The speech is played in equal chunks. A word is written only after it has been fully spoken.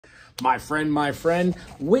My friend,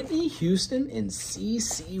 Whitney Houston and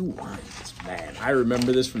CeCe Winans. Man, I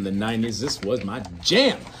remember this from the 90s. This was my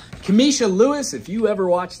jam. Kamisha Lewis, if you ever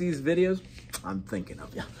watch these videos, I'm thinking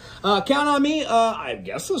of you. Count on Me, I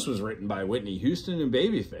guess this was written by Whitney Houston and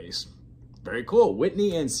Babyface. Very cool.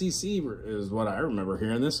 Whitney and CeCe is what I remember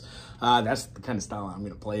hearing this. That's the kind of style I'm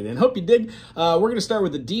going to play it in. Hope you dig. We're going to start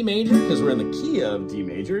with the D major because we're in the key of D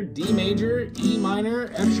major. D major, E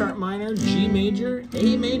minor, F sharp minor, G major,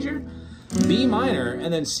 A major, B minor,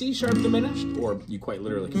 and then C sharp diminished, or you quite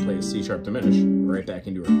literally can play a C sharp diminished right back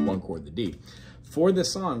into one chord, the D. For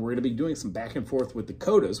this song, we're going to be doing some back and forth with the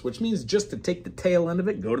codas, which means just to take the tail end of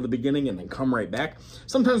it, go to the beginning, and then come right back.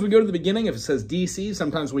 Sometimes we go to the beginning if it says DC.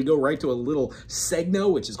 Sometimes we go right to a little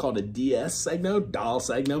segno, which is called a DS segno, doll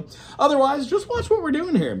segno. Otherwise, just watch what we're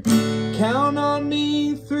doing here. Count on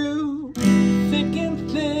me through thick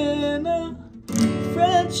and thin, a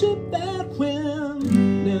friendship that will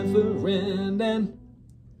never end. And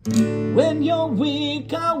when you're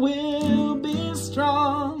weak, I will be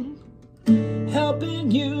strong,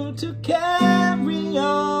 helping you to carry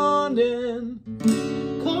on, and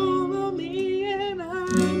call on me and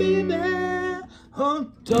I'll be there. Oh,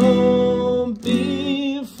 don't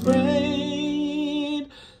be afraid.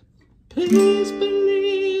 Please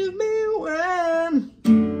believe me when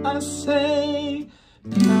I say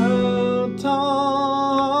count on.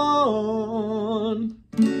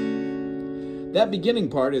 That beginning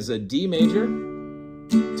part is a D major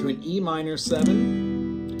to an E minor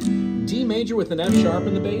 7, D major with an F sharp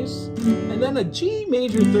in the bass, and then a G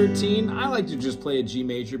major 13. I like to just play a G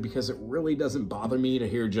major because it really doesn't bother me to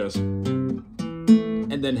hear just,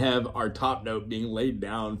 and then have our top note being laid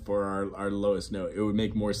down for our lowest note. It would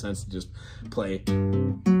make more sense to just play,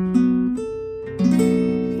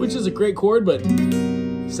 which is a great chord, but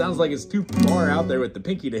sounds like it's too far out there with the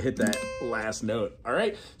pinky to hit that last note. All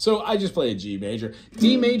right, so I just play a G major,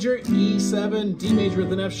 D major, E7, D major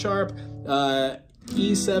with an F sharp,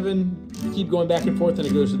 E7, keep going back and forth, and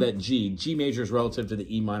it goes to that G. G major is relative to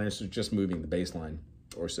the E minor, so just moving the bass line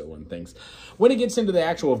or so one thinks. When it gets into the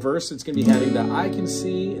actual verse, it's going to be having the I can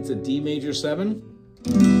see, it's a D major 7,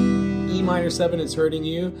 E minor 7, it's hurting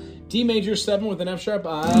you, D major 7 with an F sharp,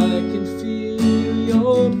 I can feel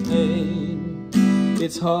your pain,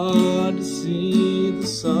 it's hard to see the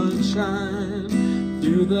sunshine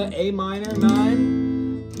through the A minor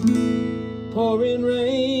 9, pouring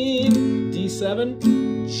rain, D7,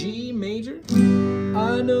 G major.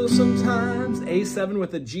 I know sometimes A7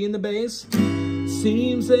 with a G in the bass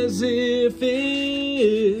seems as if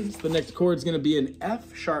it's, the next chord's gonna be an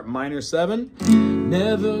F sharp minor 7,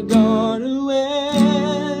 never gonna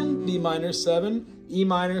end, D minor 7, E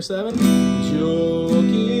minor 7, you'll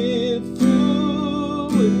get through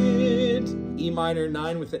it, E minor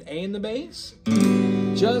 9 with an A in the bass,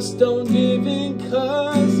 just don't give in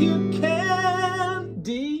 'cause you can,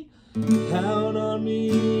 D, count on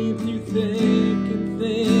me through thick and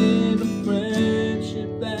thin, a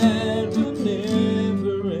friendship that will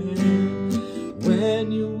never end.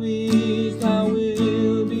 When you're weak, I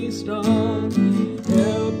will be strong,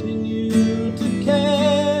 helping you to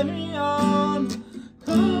carry on.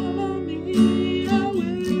 Call on me, I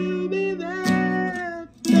will be there.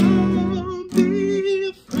 Don't be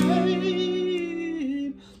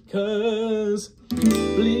afraid, 'cause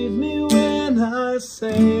believe me when I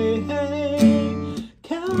say, hey,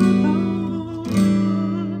 count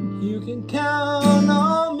on, you can count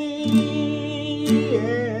on me,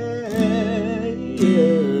 yeah, yeah.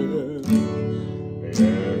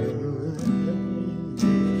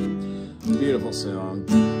 Beautiful song.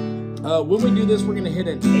 When we do this, we're going to hit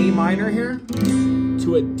an A minor here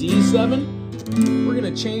to a D7. We're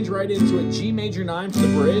going to change right into a G major 9 for the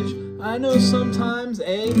bridge. I know sometimes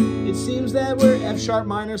A, it seems that we're F sharp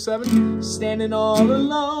minor 7, standing all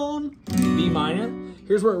alone, B minor.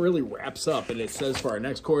 Here's where it really wraps up, and it says for our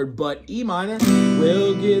next chord, but E minor,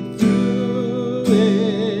 we'll get through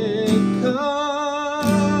it,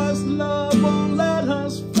 'cause love won't let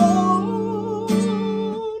us fold.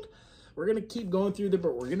 We're gonna keep going through there,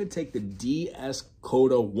 but we're gonna take the DS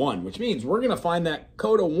coda 1, which means we're gonna find that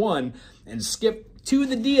coda 1 and skip to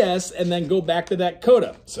the DS and then go back to that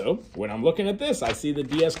coda. So when I'm looking at this, I see the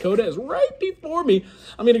DS coda is right before me.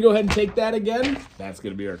 I'm going to go ahead and take that again. That's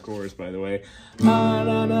going to be our chorus, by the way.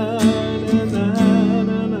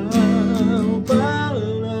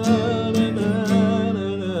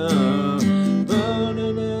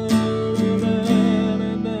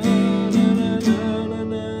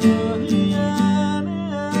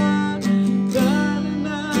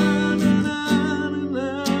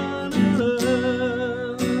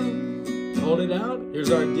 Hold it out.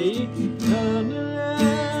 Here's our D.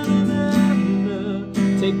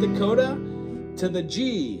 take the coda to the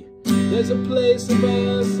G. There's a place of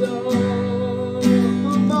us, all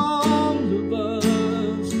of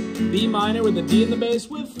us. B minor with a D in the bass,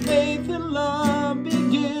 with faith and love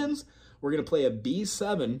begins. We're gonna play a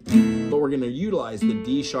B7, but we're gonna utilize the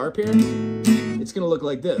D sharp here. It's gonna look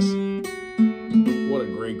like this. What a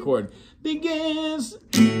great chord. Begins,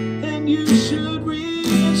 and you should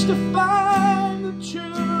reach to find the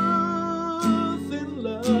truth in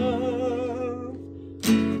love.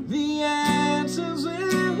 The answers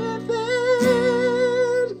within.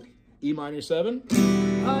 E minor 7.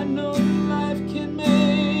 I know life can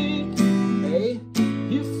make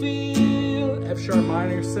you feel. F sharp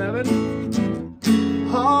minor 7.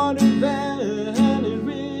 Harder than it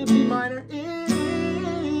really. B minor is.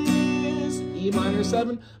 E minor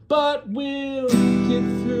 7. But we'll get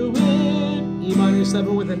through it. E minor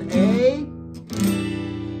 7 with an A.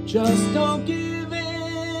 Just don't give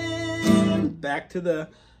in. Back to the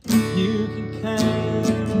you can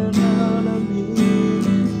count on me.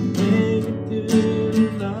 Make it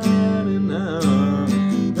through na na na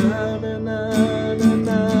na na na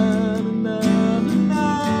na na na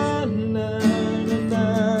na.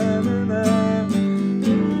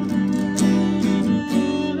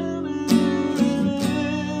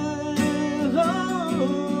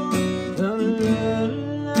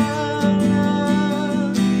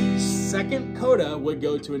 Second coda would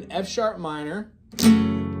go to an F sharp minor.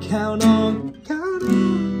 Count on, count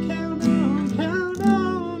on, count on, count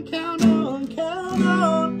on, count on, count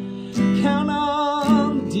on, count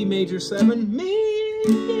on. D major 7, me,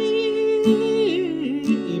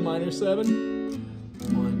 E minor 7.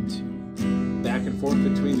 1, 2. Back and forth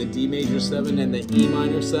between the D major 7 and the E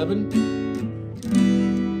minor 7.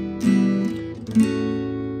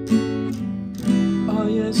 Oh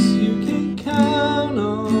yes, you can count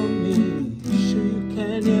on me. Sure you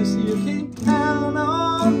can, yes you can count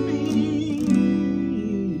on me.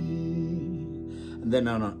 And then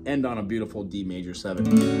end on a beautiful D major 7.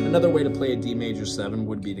 Another way to play a D major 7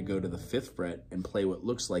 would be to go to the 5th fret and play what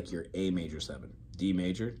looks like your A major 7. D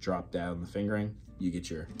major, drop down the fingering, you get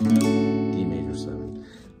your D major 7.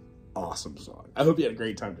 Awesome song. I hope you had a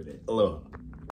great time today. Aloha.